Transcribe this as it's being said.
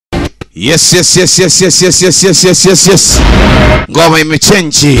Yes. Ngoma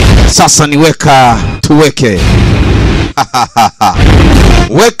imechange. Sasa ni weka tuweke.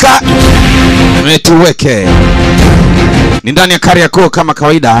 Weka tuweke. Ni ndani ya Kariakoo kama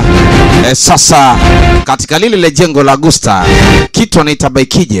kawaida. Sasa katika lile jengo la Gusta, kitu anaita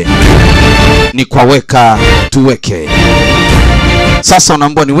Baikije ni kwa weka tuweke. Sasa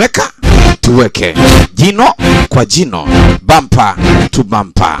unaambiwa ni weka tuweke, jino kwa jino, bumper to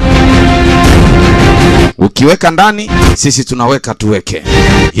bumper. Ukiweka ndani, sisi tunaweka tuweke.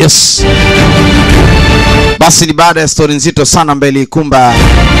 Yes. Basi ni baada ya story nzito sana mbele ikumba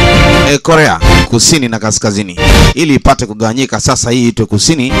Korea kusini na kaskazini, ili ipate kugawanyika. Sasa hii itwe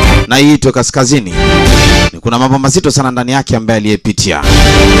kusini na hii itwe kaskazini. Kuna mambo mazito sana ndani yake ambaye aliyepitia.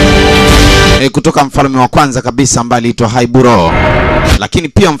 Kutoka mfalme wa kwanza kabisa ambaye aliitwa Haiburo, lakini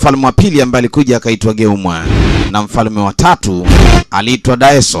pia mfalme wa pili ambaye alikuja akaitwa Geumwa, na mfalme wa tatu aliitwa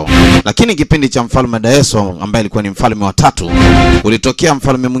Daeso. Lakini kipindi cha mfalme Daeso ambaye alikuwa ni mfalme wa tatu, ulitokea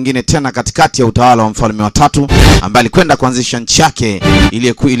mfalme mwingine tena katikati ya utawala wa mfalme wa tatu ambaye alikwenda kuanzisha nchi yake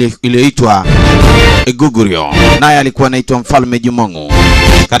iliyoitwa Gugurio, naye alikuwa anaitwa mfalme Jumongu.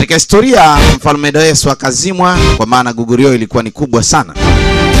 Katika historia mfalme Daeso akazimwa kwa maana Gugurio ilikuwa ni kubwa sana.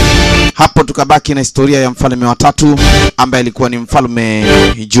 Hapo tukabaki na historia ya mfalme wa tatu ambaye alikuwa ni mfalme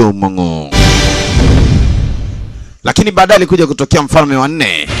Jumongu. Lakini baadaye alikuja kutokea mfalme wa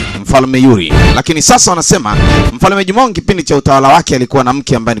nne, mfalme Yuri. Lakini sasa wanasema mfalme Jumongu kipindi cha utawala wake alikuwa na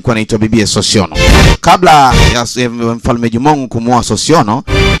mke ambaye alikuwa anaitwa Bibi Sosiono. Kabla ya mfalme Jumongu kumuoa Sosiono,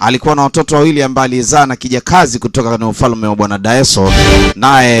 alikuwa na watoto wawili ambao alizaa na kijakazi kutoka na ufalme wa bwana Daeso,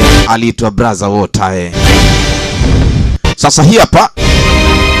 naye aliitwa Braza Wotae. Sasa hii hapa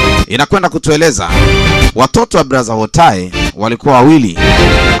inakwenda kutueleza watoto wa Braza Wotae walikuwa wawili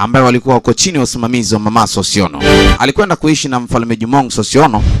ambao walikuwa wako chini ya usimamizi wa mama Sosiono. Alikwenda kuishi na mfalme Jumongu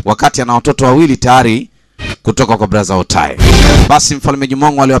Sosiono wakati ana watoto wawili tayari kutoka kwa Braza Wotae. Basi mfalme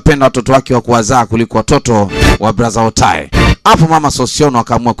Jumongu aliwapenda watoto wake wa kuwazaa kuliko watoto wa Braza Wotae. Hapo mama Sosiono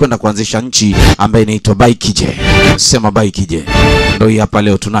akaamua kwenda kuanzisha nchi ambayo inaitwa Baikije. Sema Baikije. Ndio hii hapa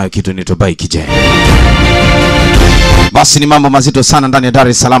leo tunayo kitu inaitwa Baikije. Basi ni mambo mazito sana ndani ya Dar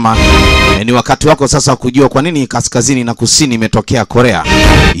es Salaam. Ni wakati wako sasa kujua kwa nini kaskazini na kusini imetokea Korea.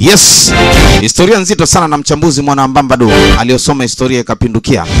 Yes. Historia nzito sana na mchambuzi mwana Mbambado aliyosoma historia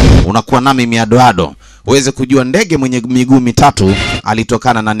ikapindukia. Unakuwa nami miadoado uweze kujua ndege mwenye miguu mitatu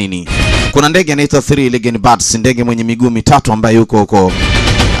alitokana na nini. Kuna ndege anaitwa three-legged birds, ndege mwenye miguu mitatu ambaye yuko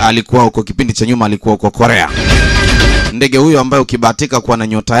alikuwa huko kipindi cha nyuma, alikuwa huko Korea. Ndege huyo ambaye ukibahatika kuwa na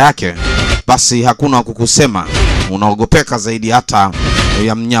nyota yake, basi hakuna wa kukusema, unaogopeka zaidi hata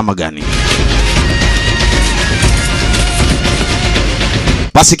ya mnyama gani.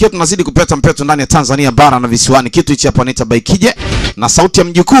 Basi kitu tunazidi kupeta mpeto ndani ya Tanzania bara na visiwani. Kitu hichi hapa anaita Baikije na sauti ya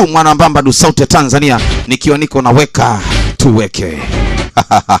mjukuu mwana Mbambado, sauti ya Tanzania, nikiwa niko naweka tuweke.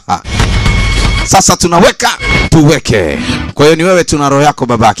 Sasa tunaweka tuweke. Kwa hiyo ni wewe, tuna roho yako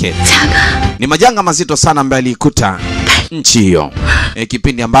babake. Ni majanga mazito sana ambayo alikuta nchi hiyo.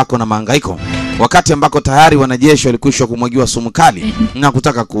 Kipindi ambako na mahangaiko, wakati ambako tayari wanajeshi walikwisha kumwagiwa sumu kali na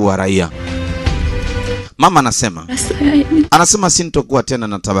kutaka kuua raia. Mama anasema sintokuwa tena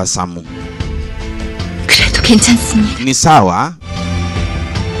na tabasamu. Ni sawa,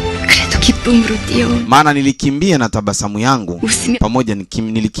 maana nilikimbia na tabasamu yangu pamoja,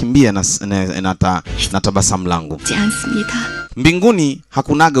 nilikimbia na tabasamu langu. Mbinguni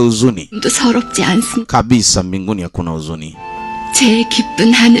hakunaga huzuni kabisa, mbinguni hakuna huzuni.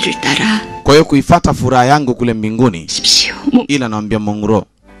 Kwa hiyo kuifuata furaha yangu kule mbinguni, ila naambia Mongro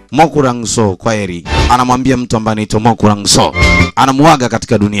Mokurangso kwa heri. Anamwambia mtu ambaye anaitwa Mokurangso, anamuaga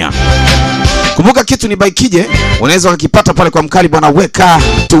katika dunia. Kumbuka kitu ni Baikije, unaweza ukipata pale kwa mkali bwana, weka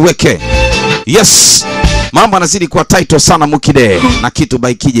tuweke. Yes. Mambo yanazidi kuwa title sana Mukide na kitu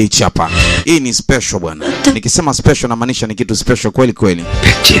Baikije hichi hapa. Hii ni special bwana. Nikisema special na maanisha ni kitu special kweli kweli.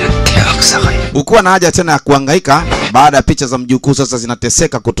 Ukuwa na haja tena ya kuhangaika baada ya picha za mjukuu sasa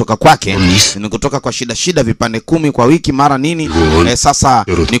zinateseka kutoka kwake. Ni kutoka kwa shida vipande 10 kwa wiki mara nini. Sasa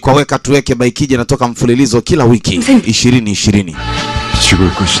ni kwa weka tuweke Baikije natoka mfululizo kila wiki 20.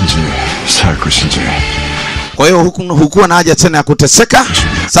 Kwa hiyo hukuwa na haja tena ya kuteseka.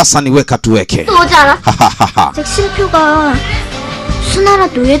 Sasa ni weka tuweke. 실표가 수나라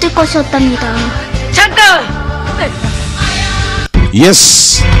노예될 것이었답니다. 잠깐!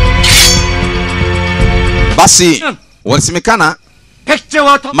 Yes. Basi walisemekana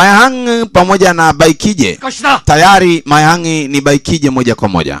Mayahang pamoja na Baikije. Tayari Mayahang ni Baikije moja kwa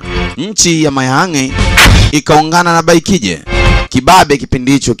moja. Nchi ya Mayahang ikaungana na Baikije. kibabe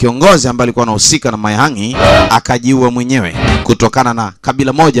kipindi hicho, kiongozi ambaye alikuwa anahusika na Mayahangi akajiua mwenyewe kutokana na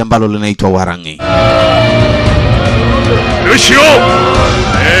kabila moja ambalo linaitwa Warangi.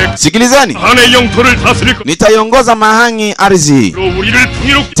 Sikilizeni, nitaiongoza Mayahangi ardhi.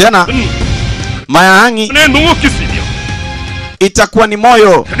 Tena Mayahangi itakuwa ni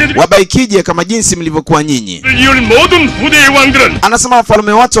moyo wa Baikije kama jinsi mlivyokuwa nyinyi. Anasema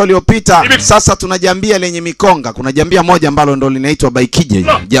wafalme wote waliopita, sasa tuna jambia lenye mikonga. Kuna jambia moja ambalo ndo linaitwa Baikije.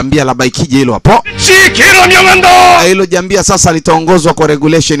 Jambia la Baikije hilo hapo. Hilo jambia sasa litaongozwa kwa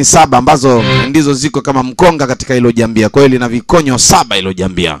regulation 7 ambazo ndizo ziko kama mkonga katika hilo jambia. Kwa hiyo lina vikonyo 7 hilo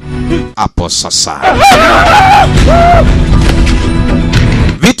jambia. Hapo sasa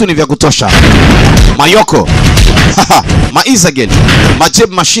vitu ni vya kutosha. Mayoko, Maizagel,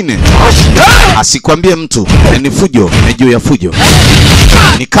 Majeb machine. Asikwambie mtu, ni fujo, ni juu ya fujo.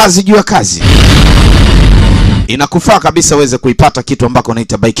 Ni kazi juu ya kazi. Inakufaa kabisa uweze kuipata kitu ambako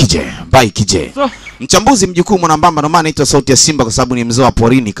naita Baikije. Baikije. Mchambuzi mjukuu mwanambamba, ndio maana naitwa sauti ya simba kwa sababu ni mzee wa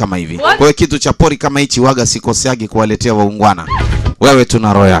porini kama hivi. Kwa hiyo kitu cha pori kama hichi waga sikoseagi kuwaletea waungwana. Wewe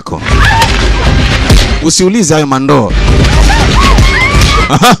tuna roho yako. Usiulize hayo mandoo.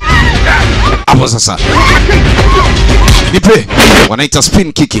 Hapo sasa nipe, wanaita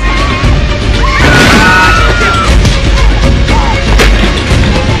spin kiki.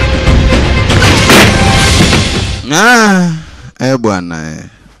 Bwana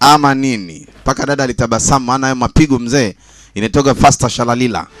ama nini? Paka dada alitabasamu, maana hayo mapigo mzee inatoka faster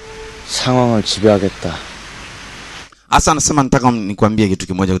shalalila. 상황을 지배하겠다. Asa anasema nataka nikwambie kitu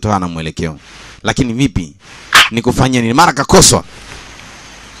kimoja kutoka na mwelekeo. Lakini vipi? Nikufanyia nini? Mara kakoswa.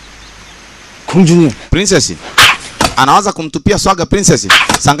 공주님. Princess. Anaanza kumtupia swaga princess.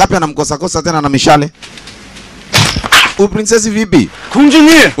 Sangapi anamkosa kosa tena na mishale? Princess vipi?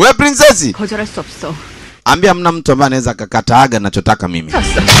 공주님. Wewe princess. 거절할 수 없어. Ambia mna mtu ambaye anaweza kakataaga ninachotaka mimi.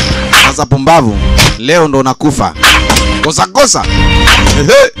 Sasa pumbavu, leo ndo unakufa. Kosa kosa.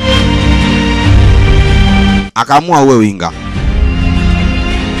 Akaamua uwe winga.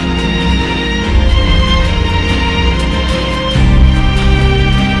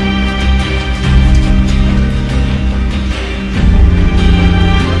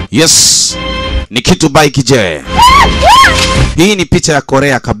 Yes, ni kitu Baikije. Hii ni picha ya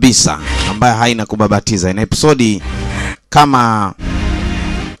Korea kabisa ambayo haina kubabatiza. Ina episodi kama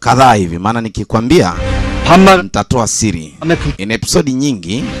kadhaa hivi, maana nikikwambia nitatoa siri. Ina episodi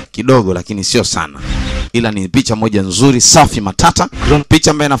nyingi kidogo lakini sio sana. Ila ni picha moja nzuri, safi, matata.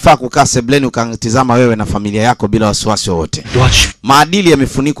 Picha ambayo inafaa kukaa sebleni ukatizama wewe na familia yako bila wasiwasi wowote. Maadili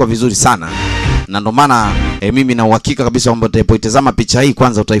yamefunikwa vizuri sana. Na ndo maana mimi na uhakika kabisa kwamba utakapoitazama picha hii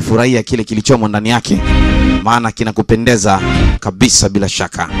kwanza utaifurahia kile kilichomo ndani yake. Maana kinakupendeza kabisa bila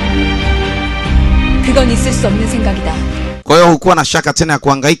shaka. 그건 있을 수 없는 생각이다. Kwa hiyo hukuwa na shaka tena ya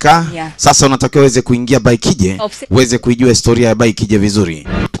kuhangaika. Sasa unatakiwa uweze kuingia Baikije, uweze kuijua historia ya Baikije vizuri.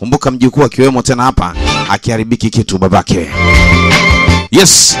 Kumbuka mjukuu akiwemo tena hapa, akiharibiki kitu babake.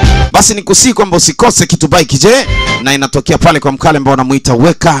 Yes, basi nikusii kwamba usikose kitu Baikije, na inatokea pale kwa mkale ambao wanamuita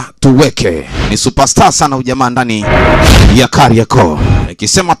Weka Tuweke. Ni superstar sana ujamaa ndani ya Kariakoo.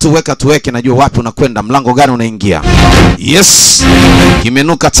 Nikisema Tuweka Tuweke najua wapi unakwenda, mlango gani unaingia. Yes,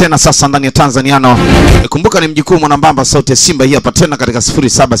 kimenuka tena sasa ndani ya Tanzaniano. Kumbuka ni mjukuu mwanambamba sauti ya simba hii hapa tena katika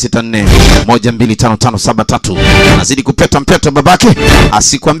 0764 125573. Nazidi kupeta mpeta babake,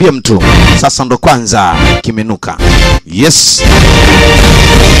 asikwambie mtu. Sasa ndo kwanza kimenuka. Yes.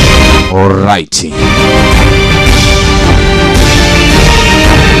 Alright.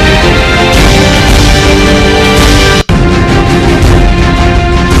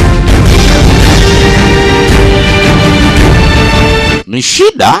 Ni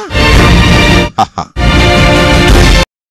shida.